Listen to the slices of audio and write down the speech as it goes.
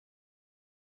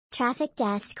Traffic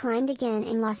deaths climbed again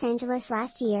in Los Angeles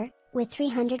last year, with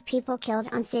 300 people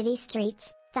killed on city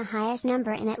streets, the highest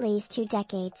number in at least 2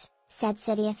 decades, said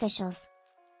city officials.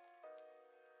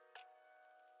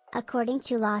 According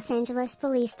to Los Angeles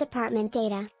Police Department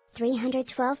data,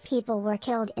 312 people were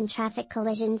killed in traffic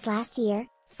collisions last year,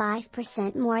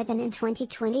 5% more than in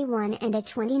 2021 and a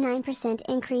 29%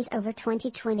 increase over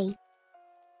 2020.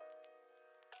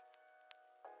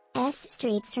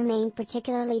 Streets remain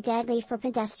particularly deadly for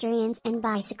pedestrians and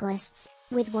bicyclists,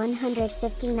 with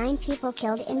 159 people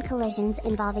killed in collisions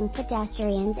involving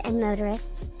pedestrians and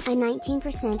motorists, a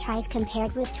 19% rise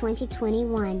compared with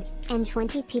 2021, and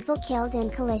 20 people killed in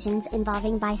collisions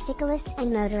involving bicyclists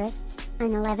and motorists,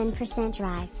 an 11%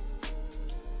 rise.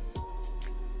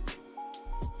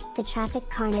 The traffic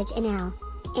carnage in L.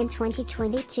 in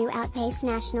 2022 outpaced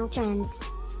national trends.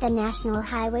 The National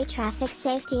Highway Traffic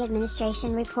Safety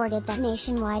Administration reported that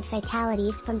nationwide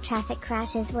fatalities from traffic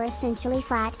crashes were essentially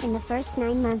flat in the first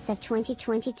 9 months of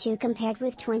 2022 compared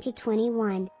with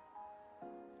 2021.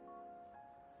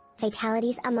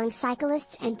 Fatalities among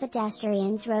cyclists and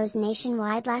pedestrians rose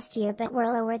nationwide last year but were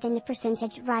lower than the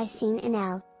percentage rise seen in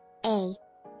L.A.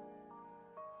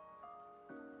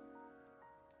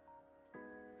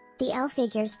 The L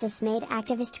figures dismayed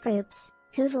activist groups,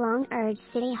 who've long urged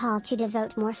City Hall to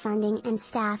devote more funding and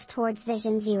staff towards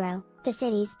Vision Zero, the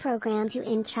city's program to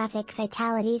end traffic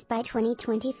fatalities by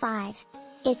 2025.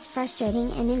 "It's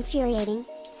frustrating and infuriating,"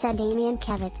 said Damian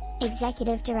Kevitt,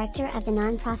 executive director of the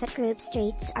nonprofit group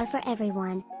Streets Are For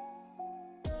Everyone.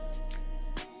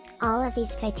 "All of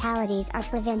these fatalities are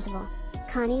preventable."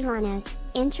 Connie Llanos,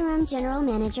 interim general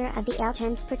manager of the L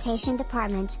Transportation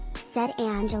Department, said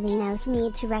Angelenos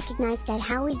need to recognize that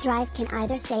how we drive can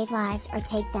either save lives or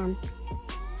take them.